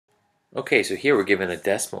Okay, so here we're given a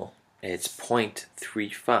decimal. It's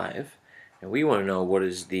 0.35, and we want to know what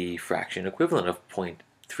is the fraction equivalent of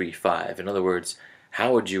 0.35. In other words,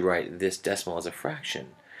 how would you write this decimal as a fraction?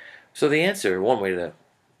 So the answer, one way to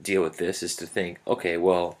deal with this is to think, okay,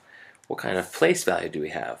 well, what kind of place value do we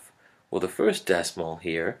have? Well, the first decimal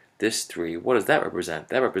here, this 3, what does that represent?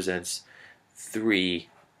 That represents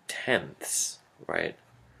 3/10, right?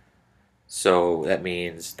 So that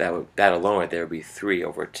means that alone right there would be 3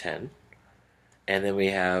 over 10. And then we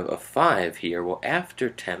have a 5 here. Well, after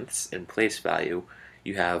tenths in place value,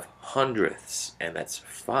 you have hundredths, and that's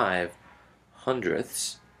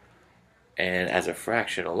 5/100ths. And as a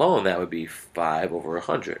fraction alone, that would be 5 over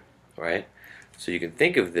 100, right? So you can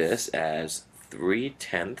think of this as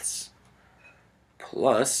 3/10ths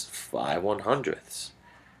plus 5/100ths.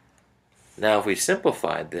 Now, if we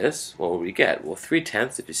simplified this, what would we get? Well,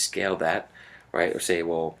 3/10ths, if you scale that, right, or say,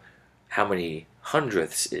 well, how many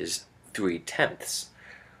hundredths is 3/10ths?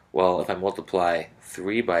 Well, if I multiply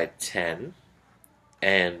 3 by 10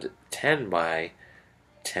 and 10 by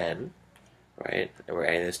 10, right, and we're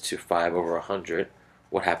adding this to 5 over 100,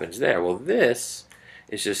 what happens there? Well, this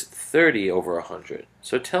is just 30 over 100.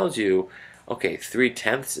 So it tells you, okay,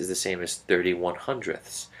 3/10ths is the same as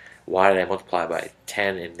 31/100ths. Why did I multiply by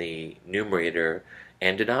 10 in the numerator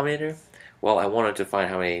and denominator? Well, I wanted to find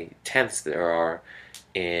how many tenths there are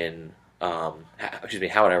in, how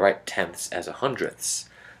would I write tenths as a hundredths?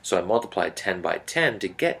 So I multiplied 10 by 10 to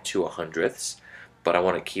get to a hundredths, but I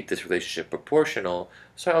want to keep this relationship proportional,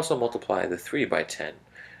 so I also multiply the 3 by 10.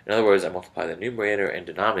 In other words, I multiply the numerator and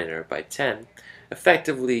denominator by 10,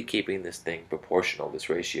 effectively keeping this thing proportional, this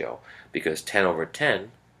ratio, because 10 over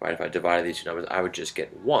 10, right, if I divided these two numbers, I would just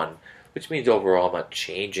get 1, which means overall I'm not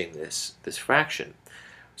changing this fraction.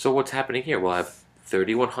 So what's happening here? Well, I have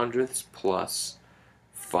 30/100ths plus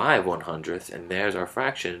 5/100ths, and there's our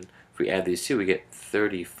fraction. If we add these two, we get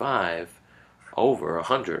 35 over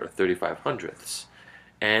 100, or 35/100ths.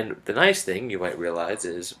 And the nice thing you might realize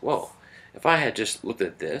is, whoa, if I had just looked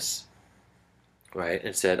at this, right,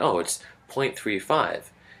 and said, oh, it's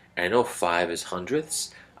 0.35, and I know 5 is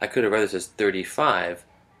hundredths, I could have read this as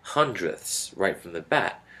 35/100ths right from the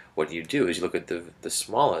bat. What you do is you look at the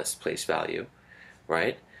smallest place value,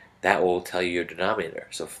 right? That will tell you your denominator.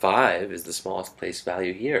 So 5 is the smallest place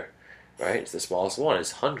value here, right? It's the smallest one,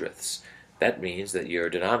 is hundredths. That means that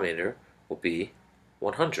your denominator will be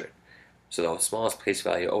 100. So the smallest place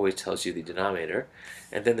value always tells you the denominator,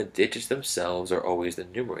 and then the digits themselves are always the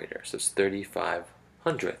numerator. So it's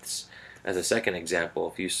 35/100ths. As a second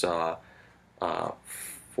example, if you saw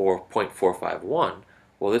 4.451,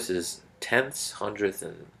 well, this is tenths, hundredths,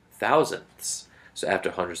 and thousandths. So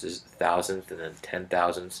after hundredths is thousandths, and then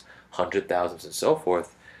 10,000ths, 100,000ths, and so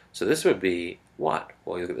forth. So this would be what?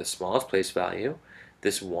 Well, you look at the smallest place value.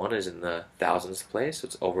 This 1 is in the thousandths place, so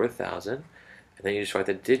it's over 1,000. And then you just write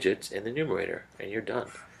the digits in the numerator, and you're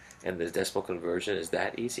done. And the decimal conversion is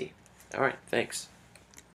that easy. All right, thanks.